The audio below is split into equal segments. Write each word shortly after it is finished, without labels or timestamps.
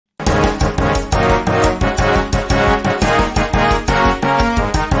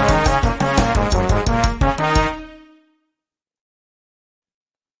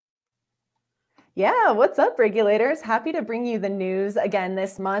Yeah, what's up, regulators? Happy to bring you the news again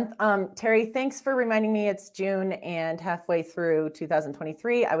this month. Terry, thanks for reminding me it's June and halfway through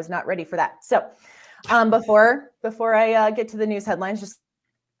 2023. I was not ready for that. So before I get to the news headlines, just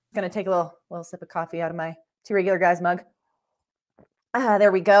going to take a little sip of coffee out of my Two Regular Guys mug.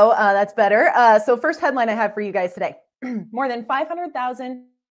 There we go. That's better. So first headline I have for you guys today. More than 500,000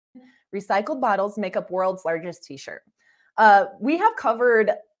 recycled bottles make up world's largest t-shirt. We have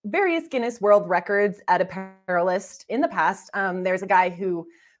covered various Guinness World Records at Apparelist in the past. There's a guy who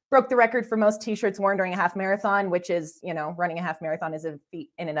broke the record for most t-shirts worn during a half marathon, which is, running a half marathon is a feat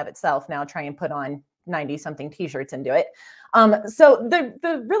in and of itself. Now try and put on 90 something t-shirts and do it. So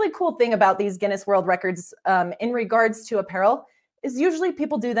the really cool thing about these Guinness World Records in regards to apparel is usually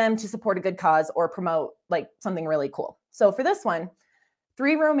people do them to support a good cause or promote like something really cool. So for this one,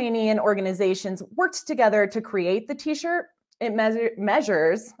 3 Romanian organizations worked together to create the t-shirt. It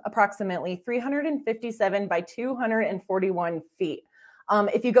measures approximately 357 by 241 feet.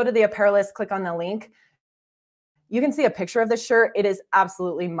 If you go to the Apparelist, click on the link, you can see a picture of the shirt. It is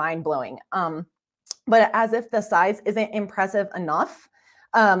absolutely mind-blowing. But as if the size isn't impressive enough,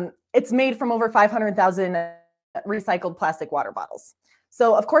 it's made from over 500,000 recycled plastic water bottles.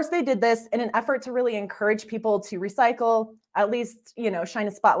 So of course they did this in an effort to really encourage people to recycle, at least, shine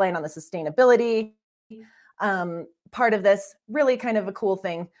a spotlight on the sustainability part of this. Really kind of a cool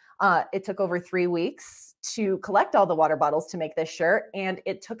thing. It took over 3 weeks to collect all the water bottles to make this shirt, and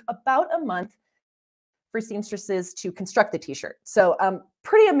it took about a month for seamstresses to construct the t-shirt. So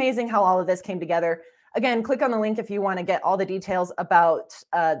pretty amazing how all of this came together. Again, click on the link if you want to get all the details about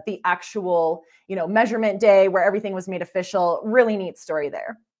the actual, measurement day where everything was made official. Really neat story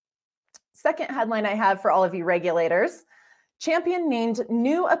there. Second headline I have for all of you regulators: Champion named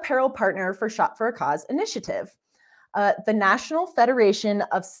new apparel partner for Shop for a Cause initiative. The National Federation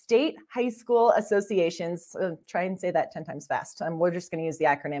of State High School Associations, try and say that 10 times fast. We're just going to use the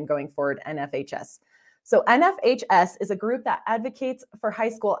acronym going forward, NFHS. So NFHS is a group that advocates for high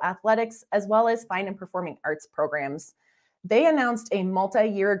school athletics as well as fine and performing arts programs. They announced a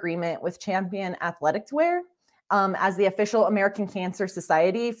multi-year agreement with Champion Athletic Wear as the official American Cancer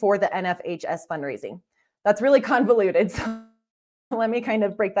Society for the NFHS fundraising. That's really convoluted. So let me kind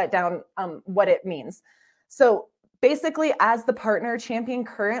of break that down, what it means. So basically, as the partner, Champion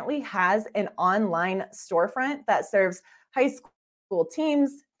currently has an online storefront that serves high school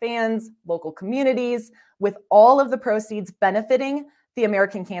teams, fans, local communities, with all of the proceeds benefiting the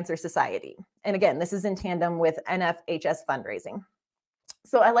American Cancer Society. And again, this is in tandem with NFHS fundraising.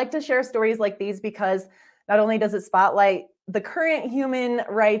 So I like to share stories like these because not only does it spotlight the current human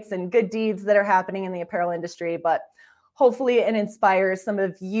rights and good deeds that are happening in the apparel industry, but hopefully it inspires some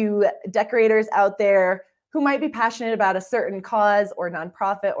of you decorators out there who might be passionate about a certain cause or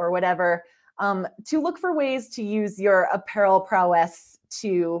nonprofit or whatever, to look for ways to use your apparel prowess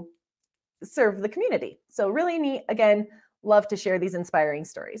to serve the community. So really neat. Again, love to share these inspiring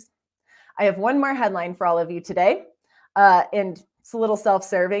stories. I have one more headline for all of you today, and it's a little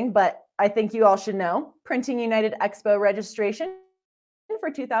self-serving, but I think you all should know. Printing United Expo registration for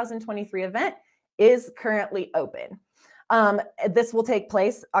 2023 event is currently open. This will take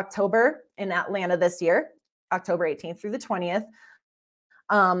place October in Atlanta this year, October 18th through the 20th.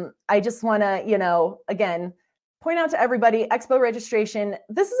 I just want to, again, point out to everybody, Expo registration,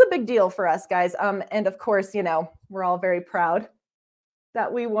 this is a big deal for us, guys. And of course, we're all very proud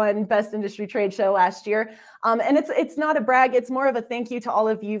that we won Best Industry Trade Show last year. And it's not a brag, it's more of a thank you to all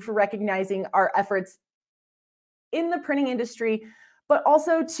of you for recognizing our efforts in the printing industry, but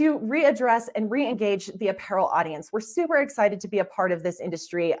also to readdress and re-engage the apparel audience. We're super excited to be a part of this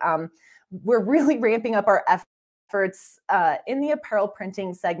industry. We're really ramping up our efforts in the apparel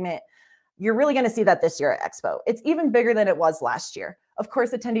printing segment. You're really going to see that this year at Expo. It's even bigger than it was last year. Of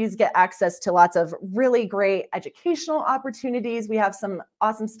course, attendees get access to lots of really great educational opportunities. We have some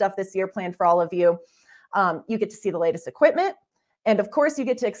awesome stuff this year planned for all of you. You get to see the latest equipment. And of course, you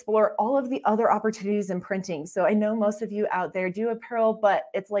get to explore all of the other opportunities in printing. So I know most of you out there do apparel, but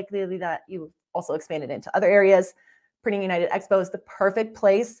it's likely that you also expanded into other areas. Printing United Expo is the perfect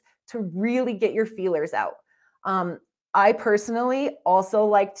place to really get your feelers out. I personally also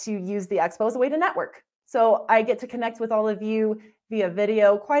like to use the Expo as a way to network. So I get to connect with all of you via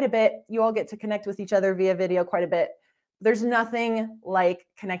video quite a bit. You all get to connect with each other via video quite a bit. There's nothing like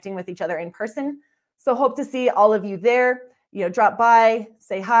connecting with each other in person. So hope to see all of you there. Drop by,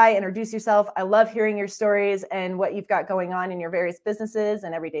 say hi, introduce yourself. I love hearing your stories and what you've got going on in your various businesses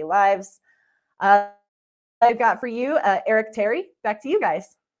and everyday lives. I've got for you, Eric, Terry, back to you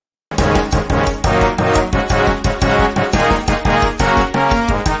guys.